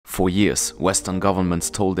For years, Western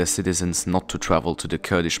governments told their citizens not to travel to the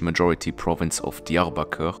Kurdish-majority province of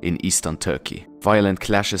Diyarbakır in eastern Turkey. Violent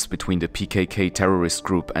clashes between the PKK terrorist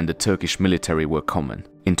group and the Turkish military were common.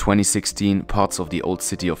 In 2016, parts of the old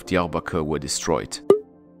city of Diyarbakır were destroyed.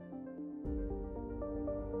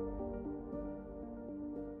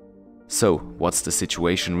 So, what's the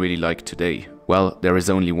situation really like today? Well, there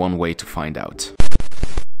is only one way to find out.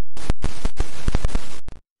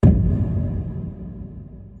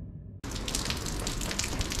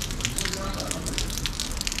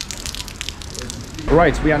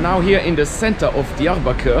 Right, we are now here in the center of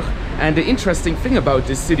Diyarbakır, and the interesting thing about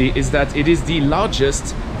this city is that it is the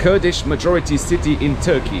largest Kurdish majority city in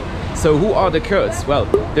Turkey. So who are the Kurds? Well,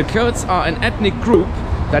 the Kurds are an ethnic group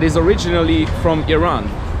that is originally from Iran,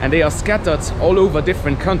 and they are scattered all over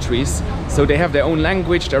different countries. So they have their own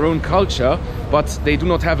language, their own culture, but they do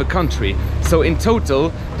not have a country. So in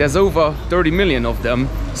total, there's over 30 million of them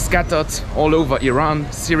scattered all over Iran,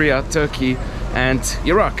 Syria, Turkey, and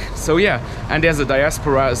Iraq. So yeah, and there's a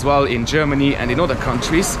diaspora as well in Germany and in other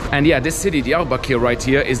countries. And yeah, this city, Diyarbakir right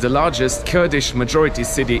here, is the largest Kurdish majority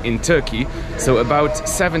city in Turkey. So about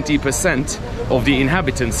 70% of the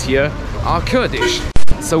inhabitants here are Kurdish.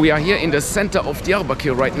 So we are here in the center of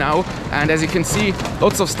Diyarbakir right now, and as you can see,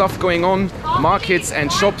 lots of stuff going on, markets and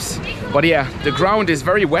shops. But yeah, the ground is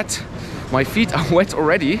very wet. My feet are wet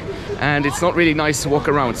already, and it's not really nice to walk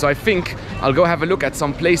around. So I think I'll go have a look at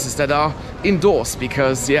some places that are indoors,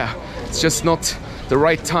 because yeah, it's just not the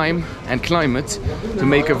right time and climate to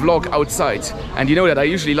make a vlog outside. And you know that I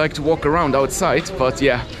usually like to walk around outside, but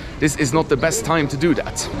yeah, this is not the best time to do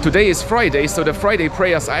that. Today is Friday, so the Friday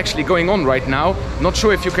prayers are actually going on right now. Not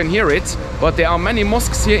sure if you can hear it, but there are many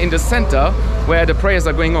mosques here in the center where the prayers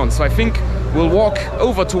are going on. So I think we'll walk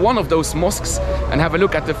over to one of those mosques and have a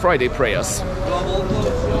look at the Friday prayers.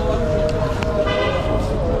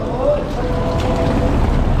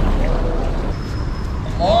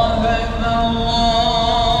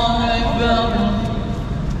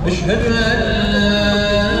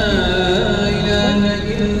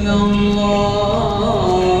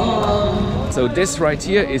 So this right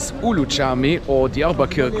here is Ulu Cami, or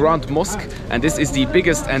Diyarbakir Grand Mosque, and this is the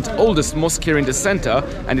biggest and oldest mosque here in the center,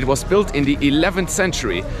 and it was built in the 11th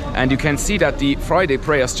century. And you can see that the Friday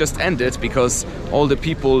prayers just ended because all the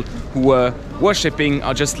people who were worshipping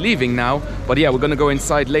are just leaving now. But yeah, we're gonna go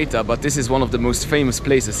inside later, but this is one of the most famous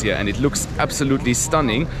places here, and it looks absolutely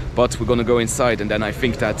stunning. But we're gonna go inside, and then I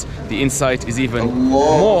think that the inside is even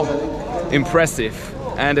more impressive.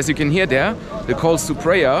 And as you can hear there, the calls to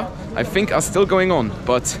prayer, I think, are still going on,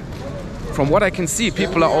 but from what I can see,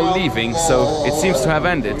 people are all leaving, so it seems to have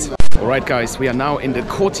ended. Alright guys, we are now in the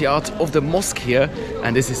courtyard of the mosque here,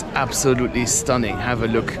 and this is absolutely stunning. Have a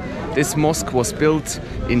look. This mosque was built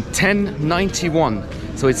in 1091,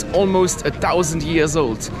 so it's almost 1,000 years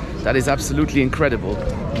old. That is absolutely incredible.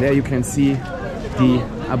 There you can see the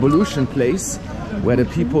ablution place where the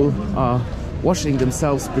people are washing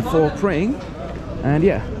themselves before praying. And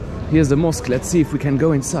yeah, here's the mosque. Let's see if we can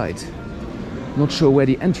go inside. Not sure where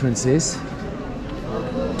the entrance is.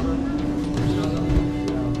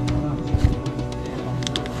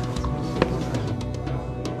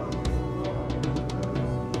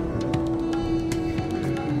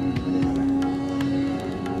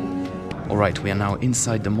 Alright, we are now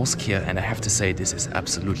inside the mosque here, and I have to say this is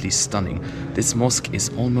absolutely stunning. This mosque is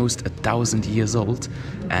almost 1,000 years old,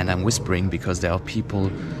 and I'm whispering because there are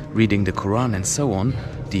people reading the Quran and so on.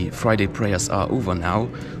 The Friday prayers are over now,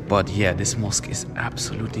 but yeah, this mosque is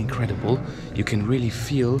absolutely incredible. You can really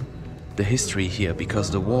feel the history here because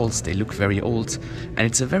the walls, they look very old, and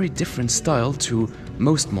it's a very different style to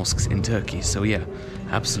most mosques in Turkey. So yeah,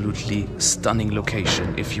 absolutely stunning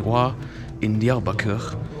location. If you are in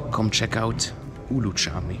Diyarbakır, come check out Ulu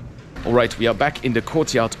Cami. Alright, we are back in the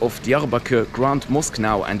courtyard of Diyarbakir Grand Mosque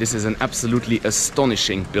now, and this is an absolutely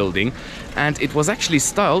astonishing building. And it was actually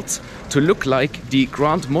styled to look like the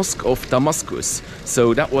Grand Mosque of Damascus.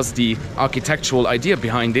 So that was the architectural idea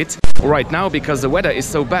behind it. Alright, now because the weather is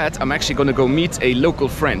so bad, I'm actually gonna go meet a local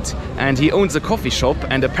friend. And he owns a coffee shop,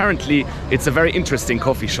 and apparently it's a very interesting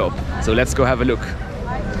coffee shop. So let's go have a look.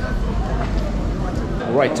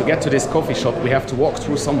 Alright, to get to this coffee shop, we have to walk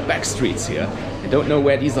through some back streets here. I don't know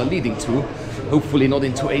where these are leading to. Hopefully not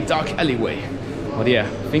into a dark alleyway. But yeah,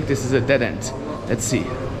 I think this is a dead end. Let's see.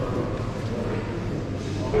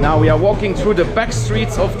 Now we are walking through the back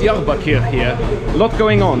streets of Diyarbakir here. A lot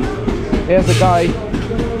going on. Here's a guy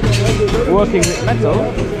working with metal.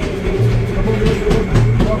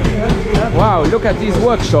 Wow, look at these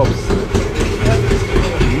workshops.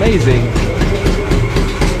 Amazing.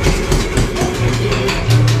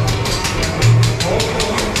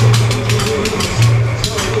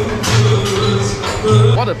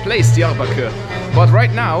 place, Diyarbakır. But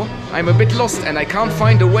right now, I'm a bit lost and I can't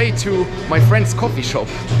find a way to my friend's coffee shop.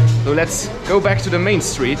 So let's go back to the main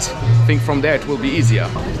street. I think from there it will be easier.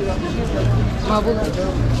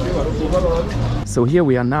 So here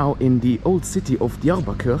we are now in the old city of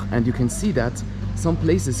Diyarbakır, and you can see that some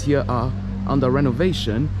places here are under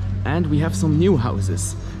renovation and we have some new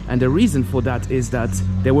houses. And the reason for that is that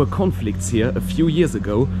there were conflicts here a few years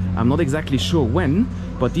ago. I'm not exactly sure when,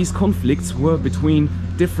 but these conflicts were between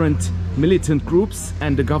different militant groups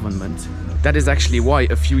and the government. That is actually why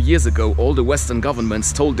a few years ago all the Western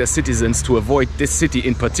governments told their citizens to avoid this city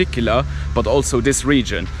in particular, but also this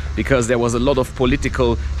region, because there was a lot of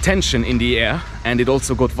political tension in the air and it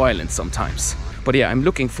also got violent sometimes. But yeah, I'm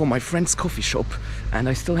looking for my friend's coffee shop and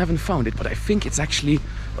I still haven't found it, but I think it's actually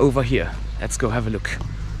over here. Let's go have a look.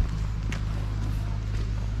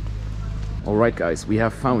 Alright guys, we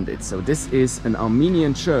have found it. So this is an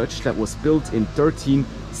Armenian church that was built in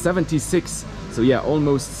 1376. So yeah,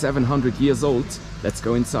 almost 700 years old. Let's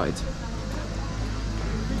go inside.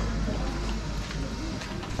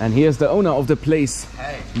 And here's the owner of the place.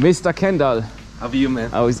 Hey. Mr. Kendall. How are you, man?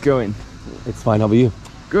 How is it going? It's fine, how are you?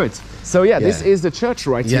 Good. So yeah, this is the church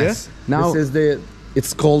right here. Now this is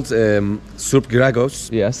it's called Surp Gragos.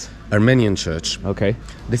 Yes. Armenian church. Okay.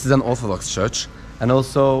 This is an Orthodox church. And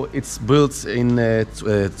also it's built in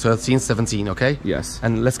 1317, okay? Yes.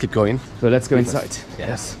 And let's keep going. So let's go inside.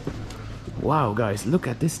 Yes. Wow, guys, look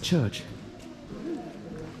at this church.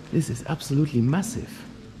 This is absolutely massive.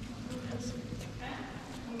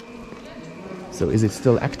 So is it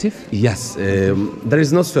still active? Yes. There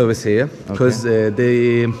is no service here because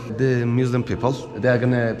the Muslim people, they are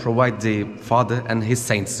gonna provide the Father and his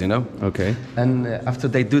saints, you know? Okay. And after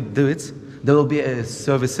they do it, there will be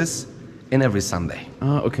services in every Sunday.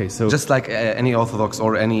 Okay, so just like any Orthodox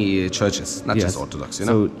or any churches, not just Orthodox, you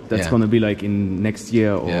know. So that's gonna be like in next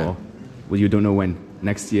year, or well, you don't know when.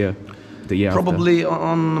 Next year, the year probably after?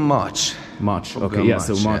 On March. March. Probably okay, yeah. March,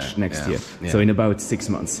 So March next year. Yeah. So in about 6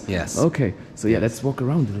 months. Yes. Okay. So yeah, let's walk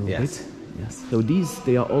around a little bit. Yes. So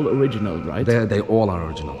they are all original, right? They all are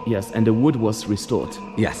original. Yes, and the wood was restored.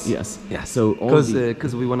 Yes. Yes. Yes. So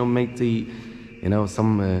because we want to make the, you know,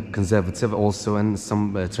 some conservative also and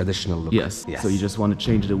some traditional look. Yes. So you just want to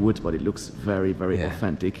change the wood, but it looks very, very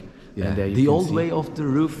authentic. Yeah. And there the old way of the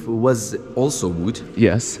roof was also wood.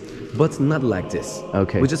 Yes. But not like this.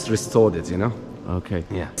 Okay. We just restored it, you know. Okay.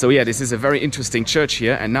 Yeah. So yeah, this is a very interesting church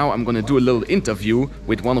here, and now I'm gonna do a little interview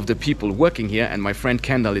with one of the people working here, and my friend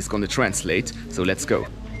Kendall is gonna translate. So let's go.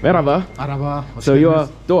 Merhaba. Araba. So you are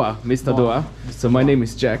Doğa, Mr. Doğa. So my name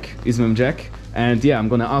is Jack, ismim Jack. And yeah, I'm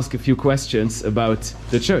gonna ask a few questions about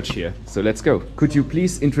the church here. So let's go. Could you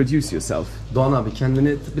please introduce yourself? Doğan abi,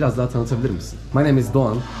 kendini biraz daha tanıtabilir misin? My name is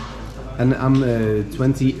Doğan and I'm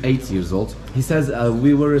 28 years old. He says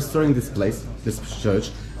we were restoring this place, this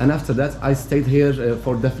church, and after that I stayed here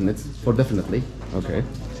for definitely. Okay.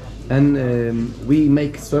 And we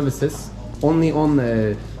make services only on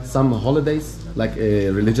some holidays, like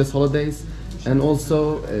religious holidays, and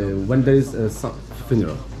also when there is some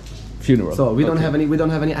funeral. So we don't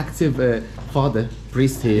have any active father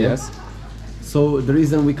priest here. Yes. So the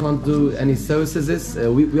reason we can't do any services is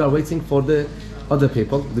we are waiting for the other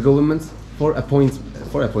people, the government, for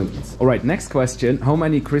appointments. All right. Next question: how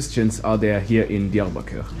many Christians are there here in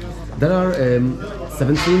Diyarbakır? There are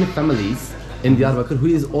 17 families in Diyarbakır who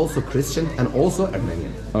is also Christian and also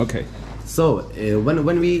Armenian. Okay. So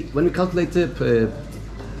when we calculate the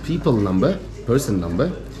person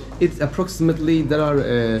number, it's approximately there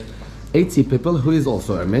are 80 people who is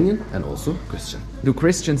also Armenian and also Christian. Do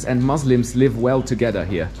Christians and Muslims live well together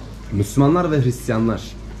here? Müslümanlar ve Hristiyanlar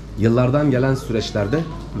yıllardan gelen süreçlerde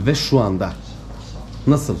ve şu anda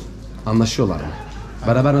nasıl anlaşıyorlar mı?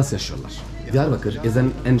 Beraber nasıl yaşıyorlar? Diyarbakır is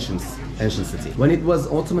an ancient city. When it was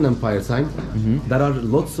Ottoman Empire time, there are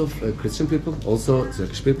lots of Christian people, also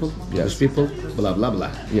Turkish people, Jewish people, blah blah blah.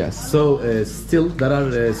 Yes. So still there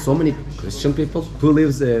are so many Christian people who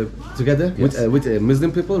lives together with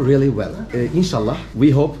Muslim people really well. Inshallah,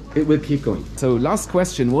 we hope it will keep going. So last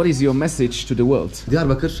question: what is your message to the world?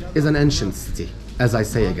 Diyarbakır is an ancient city. As I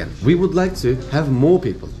say again, we would like to have more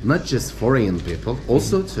people, not just foreign people,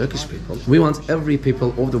 also Turkish people. We want every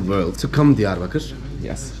people of the world to come Diyarbakır.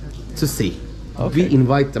 Yes. To see. Okay. We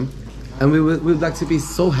invite them, and we would like to be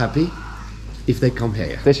so happy if they come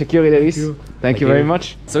here. Teşekkür ederiz. Thank you very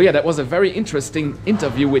much. So yeah, that was a very interesting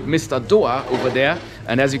interview with Mr. Doa over there.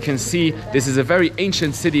 And as you can see, this is a very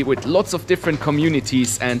ancient city with lots of different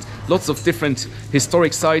communities and lots of different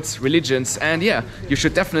historic sites, religions. And yeah, you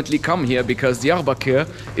should definitely come here because Diyarbakir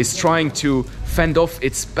is trying to fend off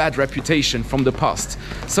its bad reputation from the past.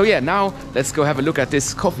 So yeah, now let's go have a look at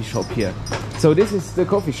this coffee shop here. So this is the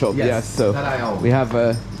coffee shop. Yes, so that I own. we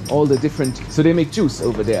have all the different, so they make juice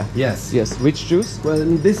over there. Yes. Yes. Which juice? Well,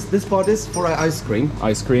 this part is for ice cream.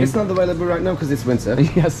 Ice cream. It's not available right now because it's winter.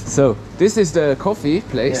 Yes. So this is the coffee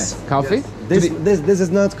place. Yes. Coffee. Yes. This is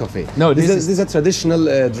not coffee. No, this is a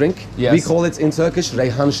traditional drink. Yes. We call it in Turkish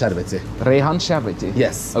reyhan sherbeti. Reyhan sherbeti.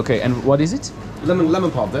 Yes. Okay. And what is it?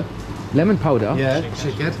 Lemon powder. Lemon powder. Yeah.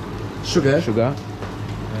 Sugar. Sugar.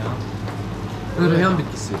 Reyhan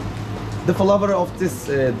bitkisi. The flavor of this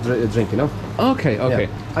drink, you know. Okay. Okay.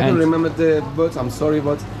 Yeah. I don't remember the words. I'm sorry,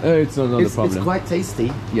 but it's not a problem. It's quite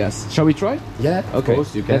tasty. Yes. Shall we try? Yeah. Okay. Of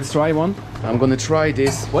course you can. Let's try one. I'm gonna try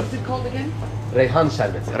this. What is it called again? Reyhan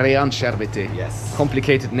sherbeti. Reyhan sherbeti. Yes.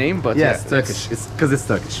 Complicated name, but Yes, yeah, Turkish. It's because it's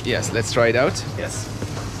Turkish. Yes. Let's try it out. Yes.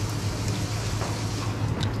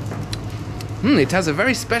 It has a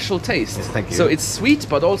very special taste. Yes, thank you. So it's sweet,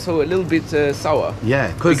 but also a little bit sour.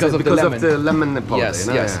 Yeah, because of the lemon powder. Yes,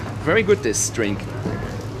 you know? yes. Yeah. Very good, this drink.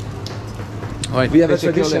 All right, We have a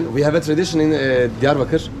tradition. We have a tradition in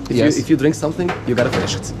Diyarbakir. Yes. If you drink something, you gotta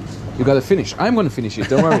finish it. You gotta finish. I'm gonna finish it,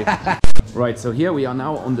 don't worry. Right, so here we are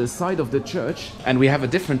now on the side of the church, and we have a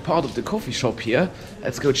different part of the coffee shop here.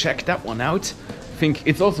 Let's go check that one out. I think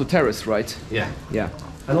it's also terrace, right? Yeah. Yeah.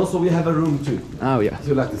 And also we have a room too. Oh, yeah. If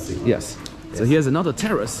you like to see. Yes. So here's another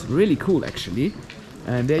terrace, really cool actually.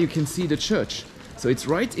 And there you can see the church. So it's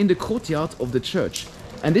right in the courtyard of the church.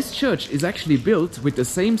 And this church is actually built with the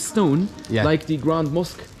same stone like the Grand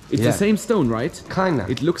Mosque. It's the same stone, right? Kinda.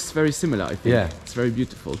 It looks very similar, I think. Yeah. It's very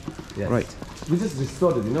beautiful. Yes. Right. We just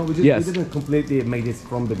restored it, you know. We didn't completely make this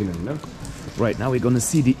from the beginning, no? Right, now we're gonna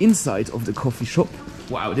see the inside of the coffee shop.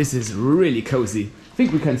 Wow, this is really cozy. I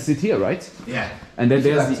think we can sit here, right? Yeah. And then If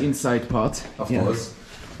you there's like the to. inside part. Of course.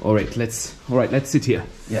 All right, let's sit here.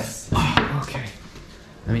 Yes. Okay.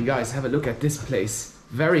 I mean, guys, have a look at this place.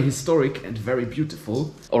 Very historic and very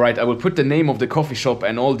beautiful. All right, I will put the name of the coffee shop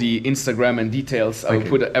and all the Instagram and details. I will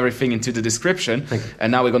put everything into the description.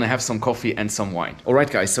 And now we're gonna have some coffee and some wine. All right,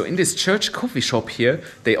 guys, so in this church coffee shop here,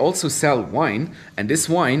 they also sell wine. And this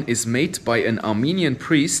wine is made by an Armenian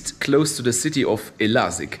priest close to the city of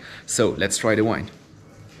Elazig. So let's try the wine.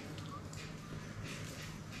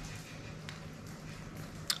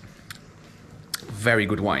 Very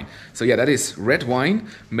good wine. So yeah, that is red wine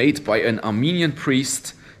made by an Armenian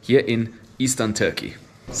priest here in eastern Turkey.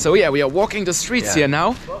 So yeah, we are walking the streets here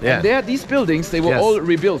now. Yeah. And there, these buildings, they were all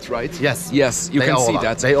rebuilt, right? Yes. Yes, you can see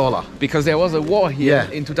that. They all are. Because there was a war here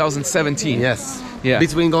in 2017. Yes. Yeah.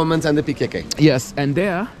 Between government and the PKK. Yes, and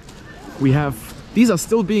there we have, these are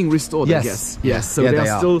still being restored, I Yes. guess. Yes, so Yeah, they they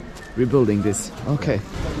are are. still rebuilding this. Okay.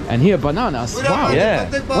 And here, bananas. Wow. Yeah.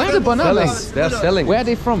 Where are the bananas? They are selling. Where are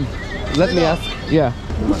they from? Let me ask. Yeah.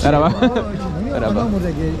 Merhaba. Merhaba.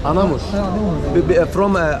 Anamur.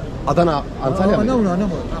 From Adana,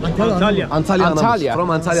 Antalya. Antalya. Antalya. From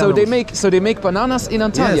Antalya. So they make bananas in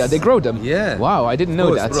Antalya. Yes. They grow them. Yeah. Wow, I didn't know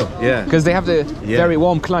Of that. course, bro. Yeah. Because they have the very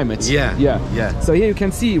warm climate. Yeah. Yeah. Yeah. So here you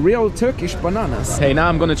can see real Turkish bananas. Hey, now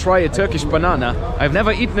I'm gonna try a Turkish banana. I've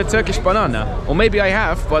never eaten a Turkish banana, or maybe I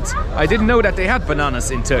have, but I didn't know that they had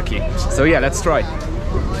bananas in Turkey. So yeah, let's try.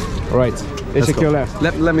 All right. Let's go.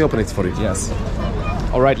 Let me open it for you. Yes.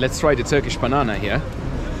 All right, let's try the Turkish banana here.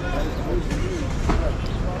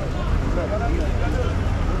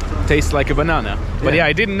 Tastes like a banana. But yeah,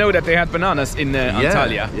 I didn't know that they had bananas in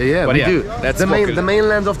Antalya. Yeah, but we do. That's the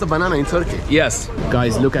mainland of the banana in Turkey. Yes.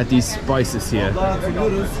 Guys, look at these spices here.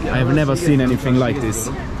 I have never seen anything like this.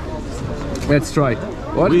 Let's try.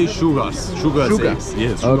 What? Sugar.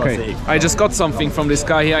 Yes. Okay. I just got something from this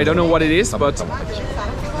guy here. I don't know what it is, but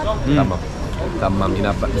Tamam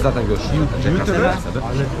yine zaten görüşürüz.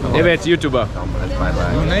 evet, YouTuber. Bye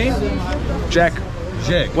bye. Your name? Jack.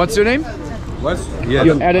 Jack. What's your name? What's?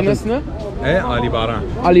 Your Adonis, ne? Ali Baran.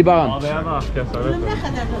 Ali Baran.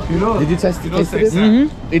 Did you taste this?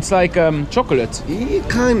 It's like chocolate.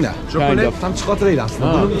 Kinda. Kind of. Tam çikolata değil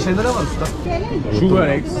aslında. Bunun şeyleri var usta. Sugar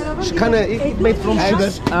eggs. Kinda it made from sugar.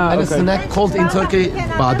 Ah, And okay. a snack called in Turkey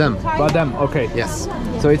badem. Badam, okay. Yes.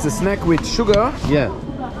 So it's a snack with sugar. Yeah.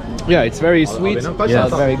 Yeah, it's very sweet.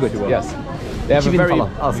 Yes. Very good. Yes. They have a 2000 very falan.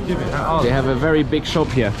 Az. they have a very big shop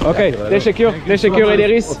here. Okay. Teşekkür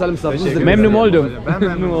ederiz. Otel misafirimiz de Memnun oldum. Ben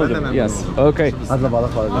memnun oldum. Yes. Okay. Hadi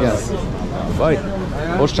balık var. Yes. Bye.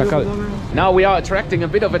 Hoşça kal. Now we are attracting a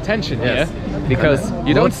bit of attention here because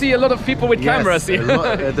you don't see a lot of people with cameras here.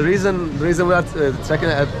 The reason we are tracking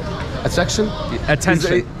attention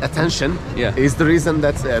is the reason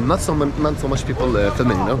that not so much people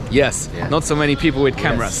filming, you know. Yes, not so many people with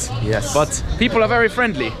cameras. Yes. But people are very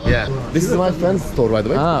friendly. Yeah. This is my friend's store, by the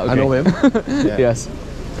way. Ah, okay. I know him. Yes.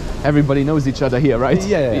 Everybody knows each other here, right?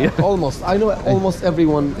 Yeah. Almost. I know almost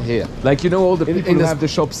everyone here. Like you know all the people who have the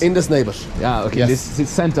shops in this neighbor. Yeah. Okay. Yes. This is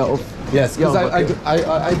center of. Yes, because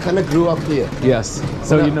I kind of grew up here. Yes.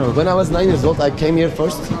 So you know. When I was 9 years old, I came here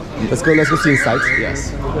first. Let's go see inside.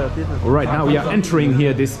 Yes. All right. Now we are entering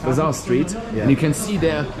here this bazaar street, and you can see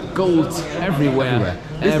there gold everywhere.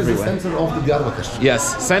 This is the center of the Diyarbakır. Yes.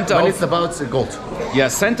 Center. When of, it's about gold.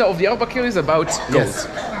 Yes. Center of Diyarbakir is about gold. Yes.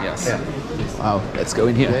 Yes. Yeah. Wow. Let's go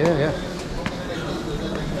in here. Yeah.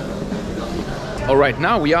 All right,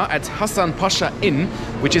 now we are at Hassan Pasha Inn,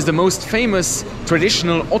 which is the most famous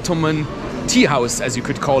traditional Ottoman tea house, as you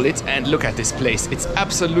could call it. And look at this place. It's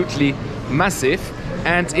absolutely massive.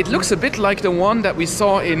 And it looks a bit like the one that we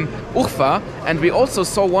saw in Urfa, and we also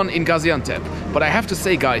saw one in Gaziantep. But I have to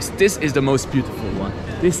say, guys, this is the most beautiful one.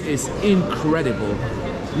 This is incredible.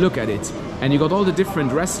 Look at it. And you got all the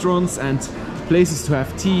different restaurants and places to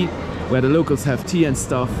have tea, where the locals have tea and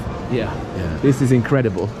stuff. Yeah. This is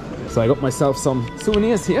incredible. So I got myself some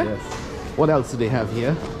souvenirs here. Yes. What else do they have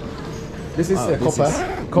here? This is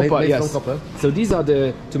copper. Copper, yes. From copper. So these are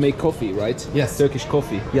to make coffee, right? Yes. Turkish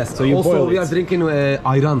coffee. Yes. So you also boil we it. are drinking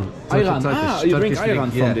ayran. Ayran. You drink Turkish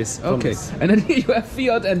ayran drink. from this. From Okay. this. And then here you have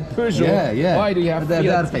Fiat and Peugeot. Yeah. Why do you have Fiat? They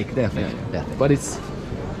are fake. They are fake. But it's.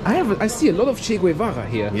 I see a lot of Che Guevara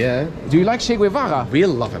here. Yeah. Do you like Che Guevara? We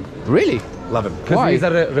love him. Really? Love him. Why? He's a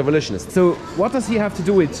revolutionist. So what does he have to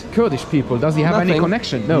do with Kurdish people? Does he have any Nothing.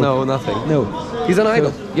 connection? No, nothing. No. He's an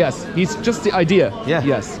idol. Yes, he's just the idea. Yeah.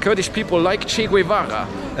 Yes. Kurdish people like Che Guevara.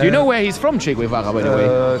 Do you know where he's from, Che Guevara, by the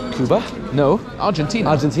way? Cuba? No, Argentina.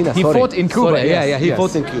 Argentina. He fought in Cuba. Sorry. Yes, He yes.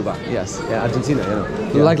 fought in Cuba. Yes. Yeah, Argentina.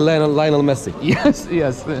 You know. Like Lionel Messi. Yes.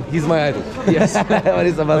 He's my idol. Yes. When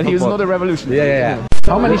it's about But he was football. not a revolutionary. Yeah.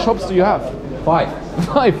 How many shops do you have? 5.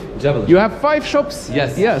 5. Javelin. You have 5 shops?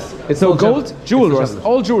 Yes. Yes. It's so all gold, javelin. jewelry, It's a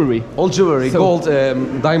all jewelry. All jewelry, So- gold,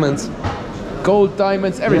 diamonds. Gold,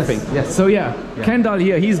 diamonds, everything. yes. So Kendall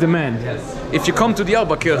here, he's the man. Yes. If you come to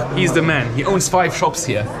Diyarbakir, he's the man. He owns 5 shops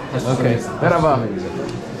here. Okay. Merhaba.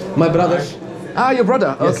 My brother. Your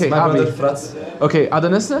brother. Yes, Okay, my abi. brother Fırat. Okay,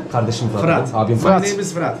 adınız ne? Kardeşim Fırat. Abim Fırat. Fırat. My name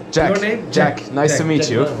is Fırat. Jack. Your name? Jack. Nice to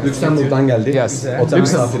meet you. Lüksemburg'dan geldi. Yes. Otel Lüksemburg.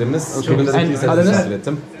 misafirimiz. Bugün de And kilisede adınız? misafir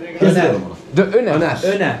ettim. Geziyorum onu. The Öner.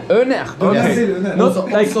 Öner. Öner. Okay. Öner. Not Also-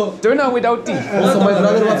 like döner without D. Also my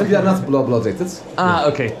brother was we are not blood related.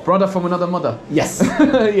 Okay. Brother from another mother. Yes.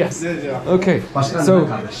 Yes. Okay. So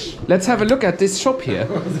kardeş. let's have a look at this shop here.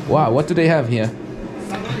 Wow, what do they have here?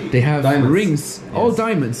 They have Diamonds. rings, all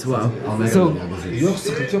diamonds. Wow. So, Yok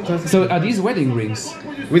sıkıntı yok. so are these wedding rings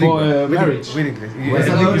for marriage?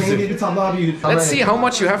 Let's see how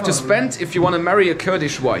much you have to spend if you want to marry a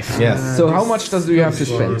Kurdish wife. Yes. So how much do you have to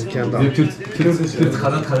spend? Kendal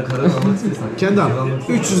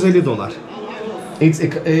 $350.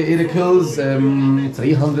 It equals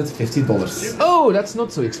 $350. Oh, that's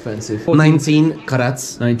not so expensive. 19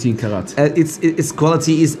 carats. 19 karat. Its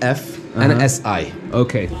quality is F and SI.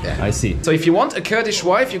 Okay, I see. So if you want a Kurdish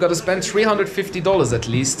wife, you got to spend $350 at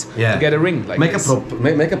least to get a ring like Make this. a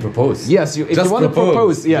propose. Yes, if Just you want to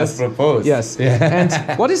propose, yes. Just propose. Yes. And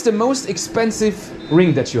what is the most expensive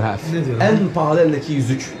ring that you have? En pahalı elindeki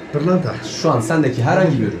yüzük. Pırlanta. Şu an sendeki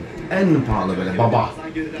herhangi bir ürün. En pahalı böyle baba.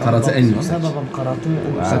 Karatı en yüksek. Babam karatı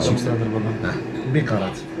yükseltmek istedir bana. Bir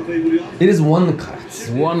karat. It is 1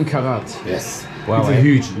 carat. 1 karat. Yes. Wow, It's I-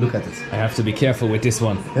 huge. Look at it. I have to be careful with this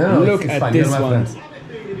one. Yeah, Look it's at fine. this You're my one. friend.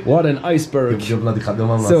 What an iceberg. Buna dikkatli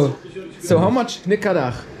olmam So, lazım. so how much ne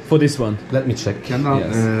kadar for this one? Let me check. Kendal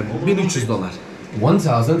Yes. $1300.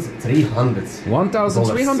 $1,300.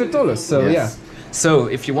 $1,300. So Yes. yeah. So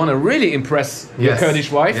if you want to really impress your Yes.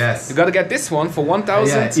 Kurdish wife, Yes. you got to get this one for $1,300.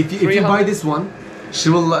 Yeah, if you buy this one, she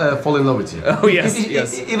will fall in love with you. Oh yes,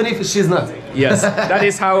 yes. Even if she's not. Yes, that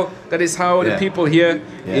is how the Yeah. people here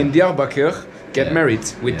in Diyarbakir get Yeah. married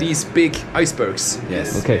with these big icebergs.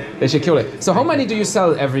 Yes. Okay, teşekkürler. So how many do you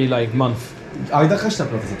sell every month? Ayda kaç tane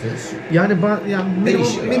pırasa satıyoruz? Yani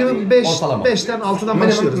Değişiyor. minimum 5 Ortalama. 5'ten 6'dan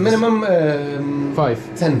başlıyoruz. Minimum 5. 5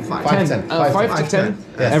 to 10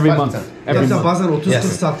 Yes, every 5 to month. 10. Every Hatta month. bazen 30-40 Yes.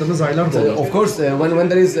 sattığımız aylar da olur. Of course, when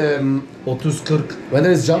there is 30-40. when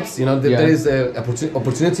there is jobs, you know, Yeah. there is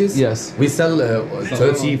opportunities. Yes. We sell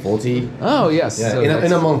 30, 40 Oh yes. yeah, So in a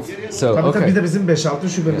that's- month. So Tabii okay. bir de bizim 5-6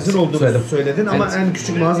 şubemizin olduğunu Söyledim. söyledin ama And- en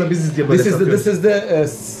küçük mağaza biziz diye böyle This satıyoruz. is the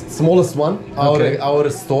smallest one. Okay. Our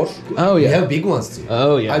store. Oh, yeah. We have big ones too.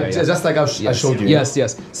 Oh yeah. I, yeah, yeah. Just like I showed you. Yes,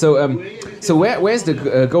 yes. So where's the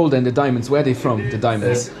gold and the diamonds? Where are they from? The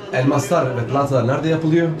diamonds. Elmaslar ve platalar nerede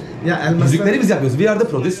yapılıyor? Ya elmaslar. Yüzükleri biz yapıyoruz. We are the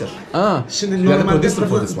producer. Ah, Şimdi We are the normalde producer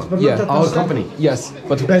for this one. Yeah, Our company. yes.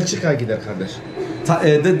 But Belçika'ya gider kardeş.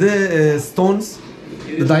 The stones,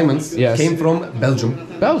 the diamonds Yes. came from Belgium.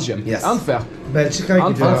 Belgium. Yes. Antwerp. Belçika'ya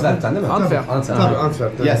gidiyor. Antwerp'ten değil mi? Antwerp. Tabii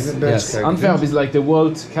Antwerp'ten. Yes, gidip Yes. Belçika'ya Antwerp gidiyor. is like the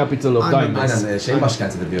world capital of Aynen, diamonds. Aynen şeyin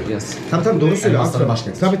başkentidir diyor. Yes. Tabii doğru söylüyor. Elmasların Antwerp.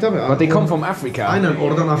 başkenti. Tabii. But they come from Africa. Aynen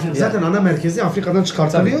oradan Afrika. Zaten ana merkezi Afrika'dan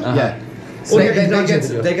çıkartılıyor. Yeah. So Oraya ihraç get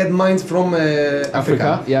ediliyor. they get mines from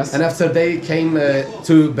Africa. Yes. And after they came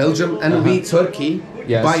to Belgium and we Turkey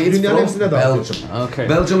Yes. buy it Dünyanın from hepsine dağıtıyor. Belgium. Okay.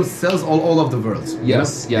 Belgium sells all over the world. you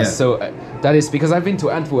Yes, know? yes. Yeah. So that is because I've been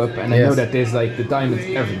to Antwerp and I Yes. know that there's like the diamonds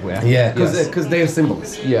everywhere. Yeah, Yes. because they are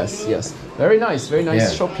symbols. Yes. Very nice Yeah.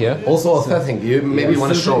 shop here. Also a third thing you maybe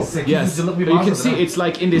want to show. Yes. You can see it's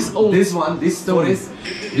like in this old.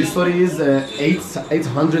 This story is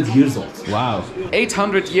 800 years old. Wow.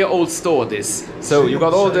 800-year-old store this. So you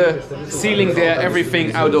got all the ceiling there,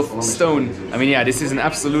 everything out of stone. I mean, yeah, this is an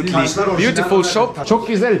absolutely beautiful shop. Çok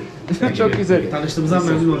güzel. Çok güzel. Tanıştığımızdan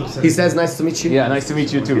memnun oldum He seni. says nice to meet you. Yeah, nice to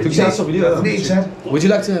meet you too. Ne içer? Would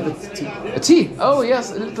you like to have a tea? A tea. Oh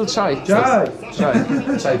yes, a little chai. Çay. Chai.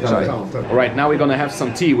 Chai. Tamam. All right, now we're gonna have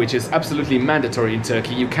some tea, which is absolutely mandatory in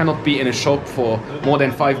Turkey. You cannot be in a shop for more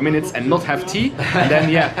than 5 minutes and not have tea. And then,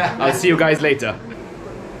 yeah, I'll see you guys later.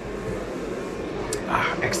 Ah,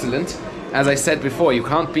 excellent. As I said before, you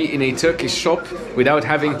can't be in a Turkish shop without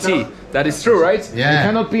having tea. That is true, right? Yeah. You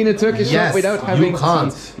cannot be in a Turkish shop without having you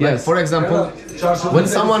can't. tea. Like Yes. for example,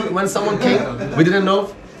 when someone came, we didn't know.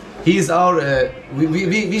 He's our.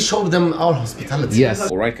 We showed them our hospitality.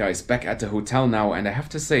 Yes. Alright guys, back at the hotel now, and I have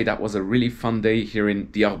to say that was a really fun day here in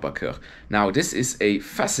Diyarbakır. Now this is a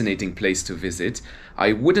fascinating place to visit.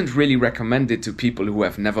 I wouldn't really recommend it to people who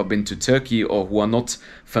have never been to Turkey or who are not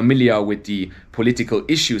familiar with the political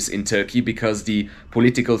issues in Turkey, because the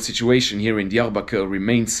political situation here in Diyarbakır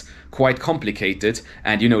remains quite complicated,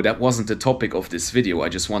 and you know, that wasn't the topic of this video. I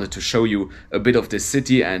just wanted to show you a bit of this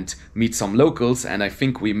city and meet some locals, and I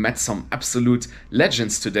think we met some absolute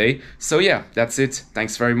legends today. So yeah, that's it.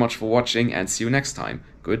 Thanks very much for watching and see you next time.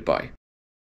 Goodbye.